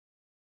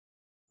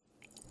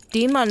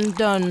點問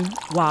頓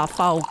華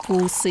埠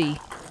故事，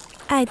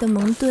愛的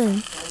蒙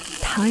頓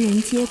唐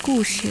人街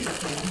故事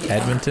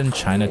Edmonton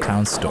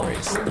Chinatown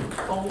Stories.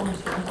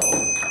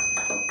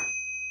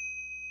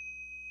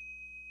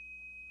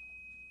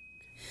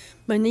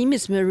 My name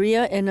is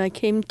Maria, and I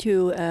came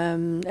to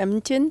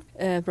Edmonton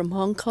from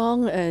Hong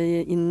Kong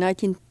in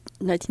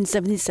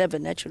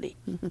 1977, actually.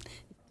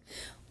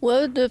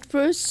 Well, the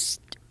first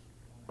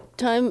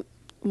time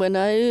when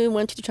I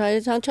went to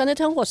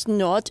Chinatown was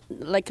not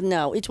like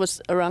now. It was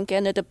around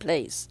Canada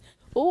Place.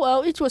 Oh,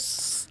 well, it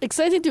was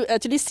exciting to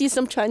actually see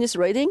some Chinese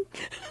writing.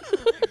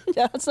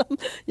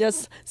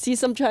 See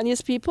some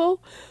Chinese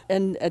people,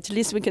 and at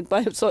least we can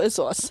buy soy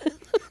sauce.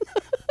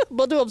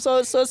 Bottle of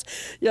soy sauce,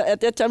 at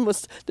that time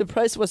the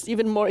price was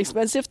even more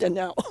expensive than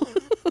now.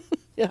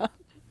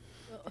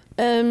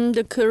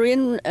 The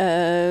Korean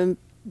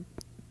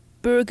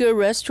burger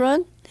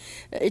restaurant,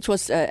 it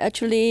was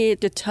actually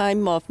the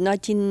time of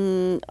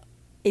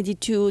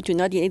 1982 to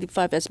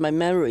 1985 as my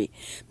memory,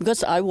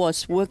 because I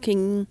was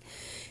working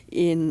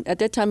at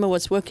that time I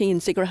was working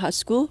in Sacred Heart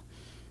School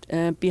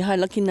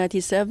behind Lucky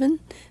 97,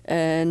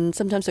 and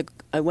sometimes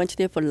I went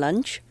there for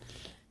lunch.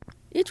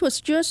 It was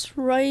just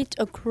right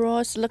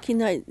across Lucky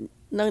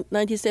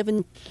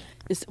 97.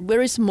 It's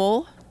very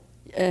small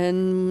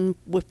and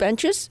with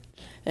benches.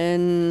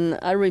 And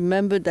I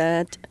remember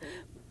that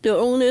the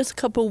owners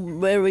couple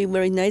very,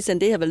 very nice, and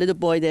they have a little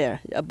boy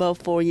there, about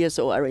 4 years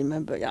old, I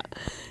remember,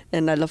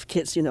 And I love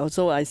kids,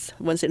 so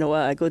once in a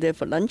while I go there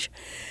for lunch.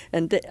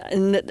 And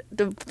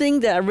the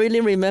thing that I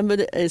really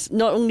remember is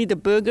not only the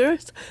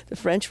burgers, the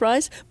French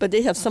fries, but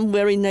they have some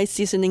very nice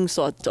seasoning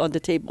salt on the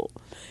table.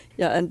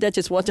 And that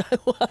is what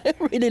I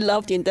really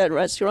loved in that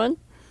restaurant.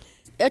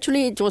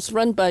 Actually, it was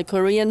run by a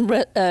Korean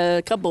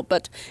couple,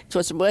 but it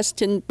was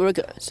Western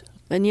burgers,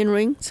 onion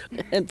rings,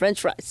 and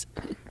French fries.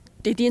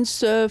 They didn't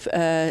serve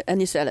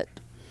any salad.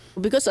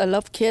 Because I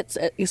love kids,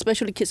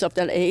 especially kids of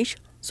that age,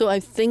 so I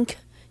think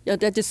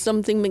that is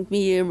something make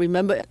me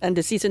remember, and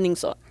the seasoning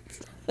salt.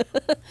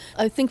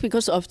 I think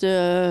because of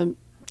the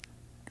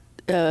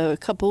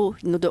couple,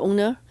 the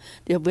owner,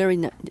 they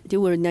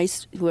were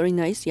nice, very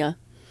nice,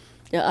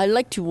 Yeah, I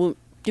like to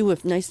deal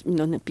with nice,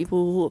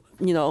 people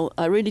who,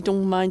 I really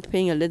don't mind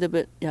paying a little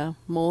bit,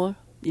 more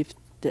if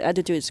the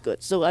attitude is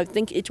good. So I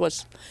think it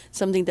was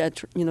something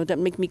that, that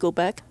make me go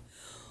back.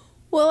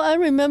 Well, I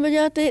remember,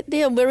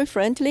 they are very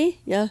friendly,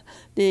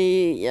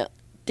 They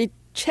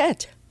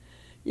chat,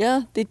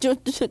 they do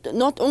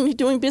not only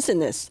doing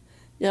business,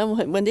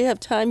 when they have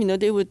time,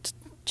 they would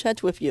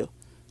chat with you.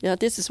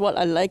 This is what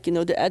I like,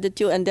 the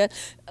attitude, and then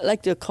I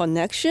like the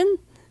connection.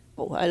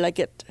 Oh, I like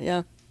it,